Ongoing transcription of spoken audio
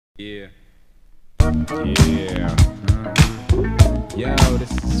Yeah. Yeah. Yo,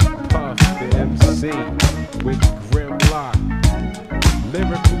 this is Puff the MC with Grimlock,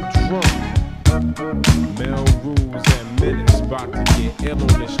 lyrical drunk. Mel rules and minutes about to get ill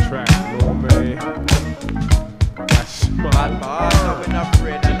on this track, you know what I mean? That's my We're not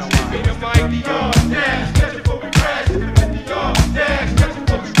afraid of no one. Be the mighty dash, catch it before we crash. The dash, catch it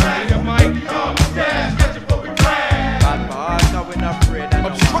before we crash. Be the mighty dash, catch it before we crash. We're not afraid of no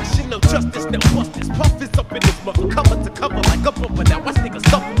one. Obstruction, no justice, no justice. Puff is up in this mother, cover to cover like a bumper. Now watch niggas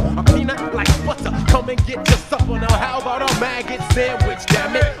suffer. A peanut like butter. Come and get your supper. Now how about a maggot sandwich?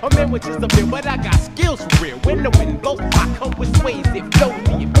 Damn it, a sandwich is a bit, but I got skills for real. When the wind blows, I come with sways that flow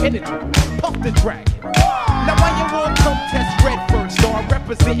the impenetrable. Puff the dragon. Now why you won't come test Redford Star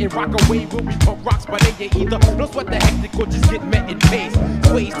representing Rockaway where we pump rocks, but they ain't either. No sweat the hectic or just get met in pace.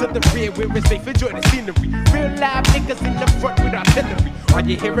 Sways to the rear where it's safe, enjoy the scenery. Real live niggas in the front with artillery. Are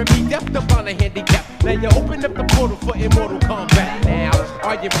you hearing me? Deaf the on a handicap. Now you open up the portal for immortal combat. Now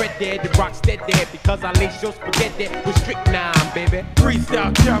are you red dead? The rock's dead dead because I lace your spaghetti with strychnine, baby.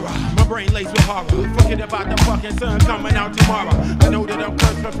 Freestyle terror, my brain laced with horror. Forget about the fucking sun coming out tomorrow. I know that I'm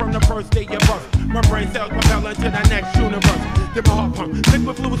cursed from the first day of birth. My brain cells propel into the next universe. Then my heart pump,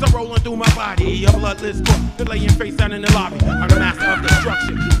 liquid fluids are rolling through my body. A bloodless corpse, laying face down in the lobby. I'm the master of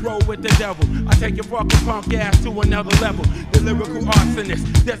destruction, roll with the devil. I take your fucking punk ass to another level. The lyrical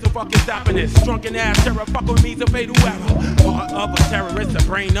arsonist, there's no fucking stopping this. Drunken ass terror, fuck with me's a fatal error. Heart of a terrorist, the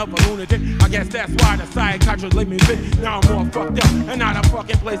brain of a lunatic. I guess that's why the psychiatrist let me fit. Now I'm more fucked up, and not a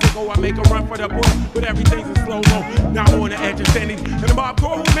fucking place to go. I make a run for the bush, but everything's in slow-mo. Now I'm on the edge of sanity, and the mob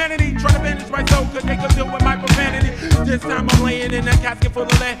core humanity. Trying to manage my soul, cause they could deal with my profanity. This time I'm laying in a casket full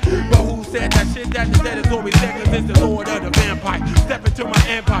of lead. But who said that shit that the dead is always there? Cause it's the lord of the vampire. Step into my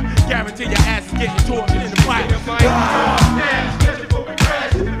empire, guarantee your ass is getting tortured in the fire. Dash, catch it before we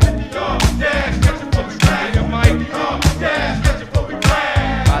crash. Dash, catch it before we crash. Dash, catch it before we crash.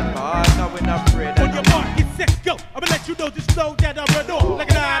 We're not afraid of On no your one. mark, get set, go. I'ma let you know just flow that I run off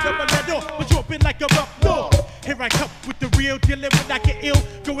like an eye up a lead off, but you up in like a rough north. Here I come with the real dealing when I get ill.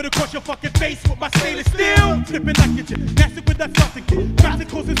 Going across your fucking face with my stainless steel. Flipping like a gymnastic when I start to get drastic,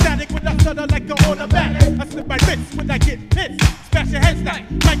 causing static when I stutter like an automatic. I slip my wrist when I get pissed. Smash your head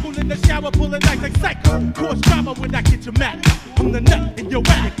like Michael in the shower, pulling knives like psycho. Cause drama when I get your mad. I'm the nut in your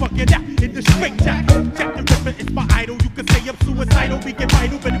attic, fucking out in the straight jack. Jack the Ripper is my idol. You can say I'm suicidal, we get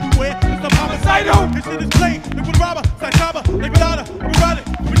vital, but everywhere it's a homicidal. This shit is plain, liquid rubber, psychaba, like banana. We run it,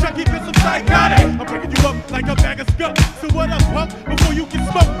 we try to keep it some psychotic. I'm breaking you up like a bag of skunk. So what up, punk? Before you get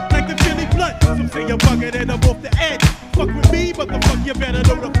smoked like the Philly blunt. Some say you're bugging and I'm off the edge. Fuck with me, motherfucker, you better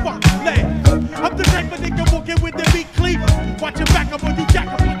know the fuck ledge. I'm the type of nigga walking with the beat clean. Watch your back up on you, jack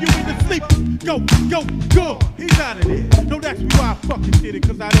up on you in the sleep. Go, go, go, he's out of there. Don't ask me why I fucking did it,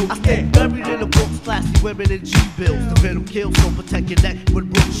 cause I don't I stay buried in the books, classy women and G-bills. The venom kills, so protect your neck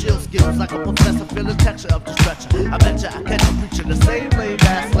with brook shield skills. Like a professor, feel the texture of the stretcher. I bet ya I catch you preaching the same lame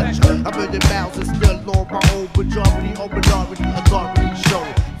ass lecture. A million miles and still on my own majority or minority authority show.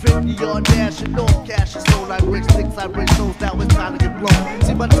 50 on dash and all cash and soul. I break sticks, I break souls, now it's time to get blown.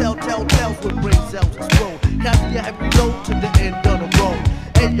 See my telltale tales with brain cells explode. Carry a heavy load to the end of the road.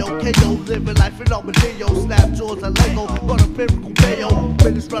 Ayo, KO, living life in Armadillo. Snap jaws and Lego, but a miracle bayo.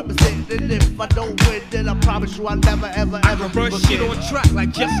 Minutes representing, and if I don't win, then I promise you I'll never, ever, I ever can be run shit on track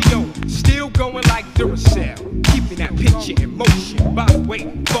like Jesse O. Still going like Duracell. Keeping that picture in motion. By the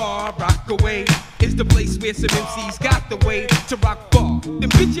way, Far Rockaway is the place where some MCs got the way to rock far. Them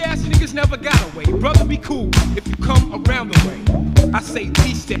bitch ass niggas never got away. Brother, be cool if you come around the way. I say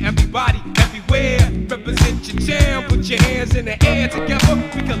peace to everybody, everywhere. Represent your town, put your hands in the air together.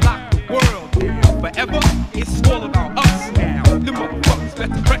 We can lock the world down forever. It's all about us now. The motherfuckers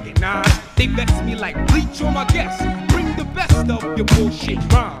better recognize. They vex me like bleach on my guests. Bring the best of your bullshit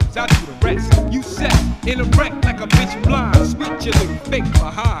rhymes. I'll do the rest. You set in a wreck like a bitch blind. Switch your little fake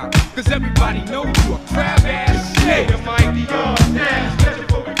behind. Cause everybody knows you a crab ass